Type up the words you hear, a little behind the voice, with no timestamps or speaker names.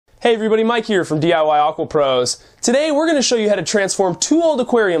Hey everybody, Mike here from DIY AQUAPROS. Today we're going to show you how to transform two old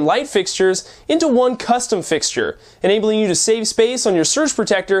aquarium light fixtures into one custom fixture, enabling you to save space on your surge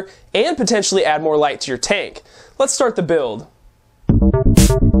protector and potentially add more light to your tank. Let's start the build.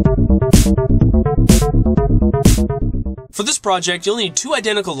 For this project, you'll need two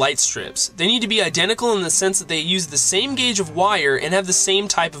identical light strips. They need to be identical in the sense that they use the same gauge of wire and have the same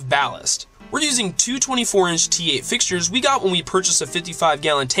type of ballast. We're using two 24-inch T8 fixtures we got when we purchased a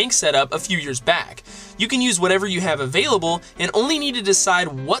 55-gallon tank setup a few years back. You can use whatever you have available and only need to decide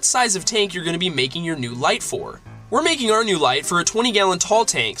what size of tank you're going to be making your new light for. We're making our new light for a 20-gallon tall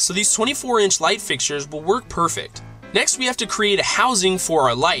tank, so these 24-inch light fixtures will work perfect. Next, we have to create a housing for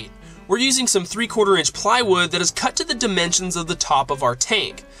our light. We're using some 3/4-inch plywood that is cut to the dimensions of the top of our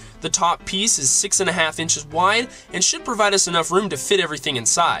tank. The top piece is 6.5 inches wide and should provide us enough room to fit everything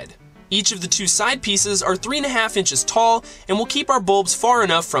inside. Each of the two side pieces are 3.5 inches tall and will keep our bulbs far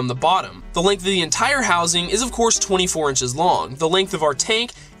enough from the bottom. The length of the entire housing is of course 24 inches long, the length of our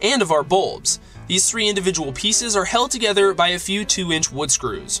tank and of our bulbs. These three individual pieces are held together by a few 2-inch wood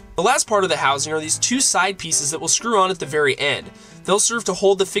screws. The last part of the housing are these two side pieces that will screw on at the very end. They'll serve to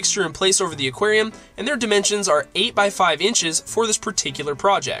hold the fixture in place over the aquarium, and their dimensions are 8 by 5 inches for this particular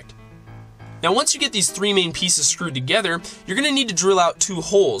project. Now once you get these three main pieces screwed together, you're going to need to drill out two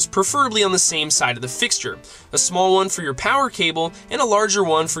holes, preferably on the same side of the fixture. A small one for your power cable and a larger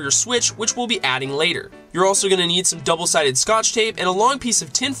one for your switch, which we'll be adding later. You're also going to need some double-sided Scotch tape and a long piece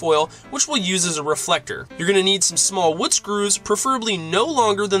of tin foil, which we'll use as a reflector. You're going to need some small wood screws, preferably no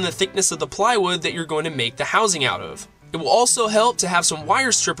longer than the thickness of the plywood that you're going to make the housing out of. It will also help to have some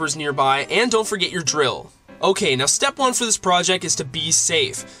wire strippers nearby, and don't forget your drill. Okay, now step one for this project is to be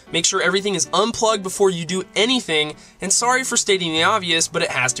safe. Make sure everything is unplugged before you do anything, and sorry for stating the obvious, but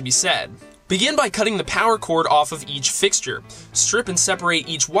it has to be said. Begin by cutting the power cord off of each fixture. Strip and separate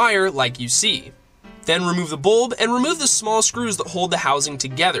each wire like you see. Then remove the bulb and remove the small screws that hold the housing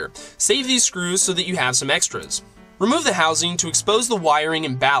together. Save these screws so that you have some extras. Remove the housing to expose the wiring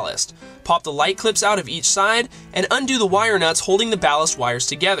and ballast. Pop the light clips out of each side and undo the wire nuts holding the ballast wires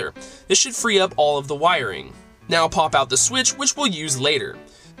together. This should free up all of the wiring. Now pop out the switch, which we'll use later.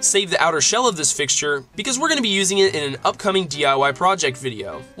 Save the outer shell of this fixture because we're going to be using it in an upcoming DIY project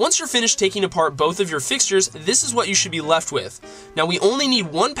video. Once you're finished taking apart both of your fixtures, this is what you should be left with. Now we only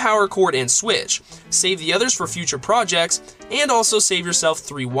need one power cord and switch. Save the others for future projects and also save yourself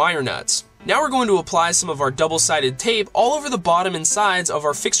 3 wire nuts. Now we're going to apply some of our double-sided tape all over the bottom and sides of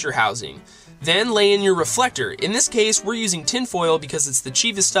our fixture housing. Then lay in your reflector. In this case, we're using tin foil because it's the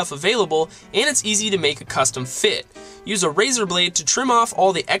cheapest stuff available and it's easy to make a custom fit. Use a razor blade to trim off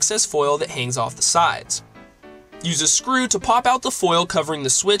all the excess foil that hangs off the sides. Use a screw to pop out the foil covering the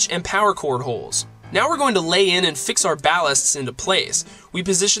switch and power cord holes. Now we're going to lay in and fix our ballasts into place. We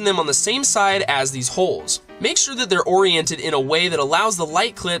position them on the same side as these holes. Make sure that they're oriented in a way that allows the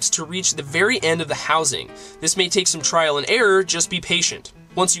light clips to reach the very end of the housing. This may take some trial and error, just be patient.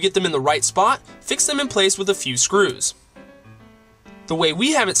 Once you get them in the right spot, fix them in place with a few screws. The way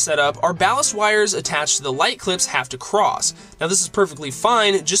we have it set up, our ballast wires attached to the light clips have to cross. Now this is perfectly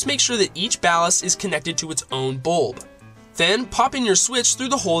fine, just make sure that each ballast is connected to its own bulb. Then pop in your switch through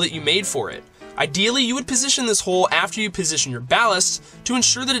the hole that you made for it. Ideally, you would position this hole after you position your ballasts to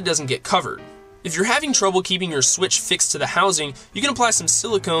ensure that it doesn't get covered. If you're having trouble keeping your switch fixed to the housing, you can apply some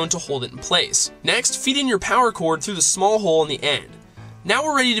silicone to hold it in place. Next, feed in your power cord through the small hole in the end. Now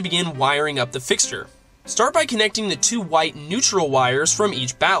we're ready to begin wiring up the fixture. Start by connecting the 2 white neutral wires from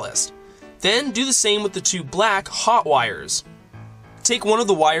each ballast. Then do the same with the 2 black hot wires. Take one of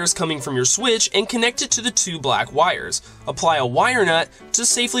the wires coming from your switch and connect it to the 2 black wires. Apply a wire nut to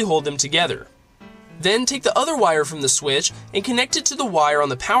safely hold them together. Then take the other wire from the switch and connect it to the wire on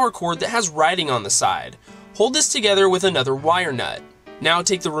the power cord that has writing on the side. Hold this together with another wire nut. Now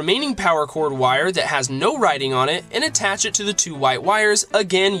take the remaining power cord wire that has no writing on it and attach it to the 2 white wires,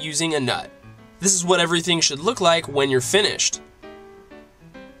 again using a nut. This is what everything should look like when you're finished.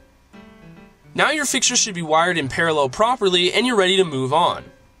 Now your fixture should be wired in parallel properly and you're ready to move on.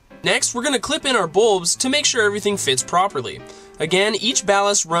 Next, we're going to clip in our bulbs to make sure everything fits properly. Again, each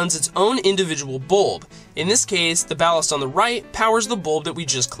ballast runs its own individual bulb. In this case, the ballast on the right powers the bulb that we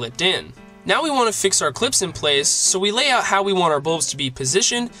just clipped in. Now we want to fix our clips in place, so we lay out how we want our bulbs to be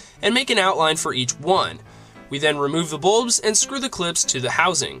positioned and make an outline for each one. We then remove the bulbs and screw the clips to the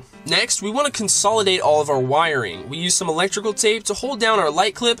housing. Next, we want to consolidate all of our wiring. We use some electrical tape to hold down our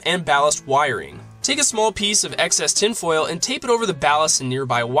light clip and ballast wiring. Take a small piece of excess tinfoil and tape it over the ballast and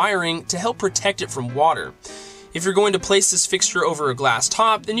nearby wiring to help protect it from water. If you're going to place this fixture over a glass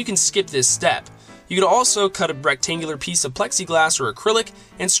top, then you can skip this step. You could also cut a rectangular piece of plexiglass or acrylic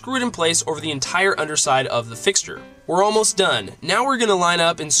and screw it in place over the entire underside of the fixture. We're almost done. Now we're going to line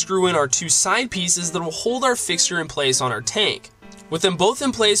up and screw in our two side pieces that will hold our fixture in place on our tank. With them both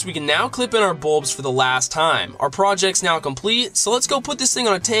in place, we can now clip in our bulbs for the last time. Our project's now complete, so let's go put this thing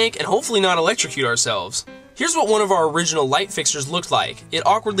on a tank and hopefully not electrocute ourselves. Here's what one of our original light fixtures looked like. It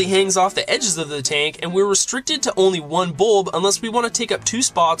awkwardly hangs off the edges of the tank, and we're restricted to only one bulb unless we want to take up 2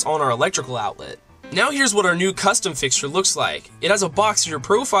 spots on our electrical outlet. Now here's what our new custom fixture looks like. It has a boxier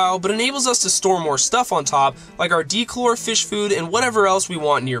profile, but enables us to store more stuff on top, like our dechlor, fish food, and whatever else we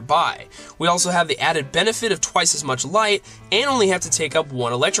want nearby. We also have the added benefit of twice as much light, and only have to take up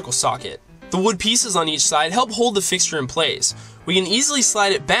 1 electrical socket. The wood pieces on each side help hold the fixture in place. We can easily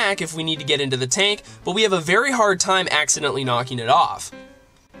slide it back if we need to get into the tank, but we have a very hard time accidentally knocking it off.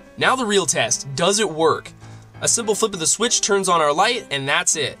 Now the real test, does it work? A simple flip of the switch turns on our light, and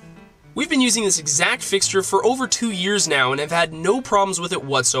that's it. We've been using this exact fixture for over 2 years now and have had no problems with it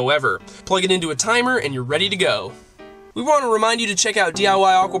whatsoever. Plug it into a timer and you're ready to go. We want to remind you to check out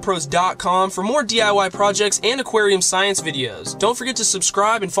DIYAquapros.com for more DIY projects and aquarium science videos. Don't forget to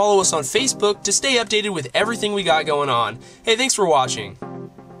subscribe and follow us on Facebook to stay updated with everything we got going on. Hey, thanks for watching.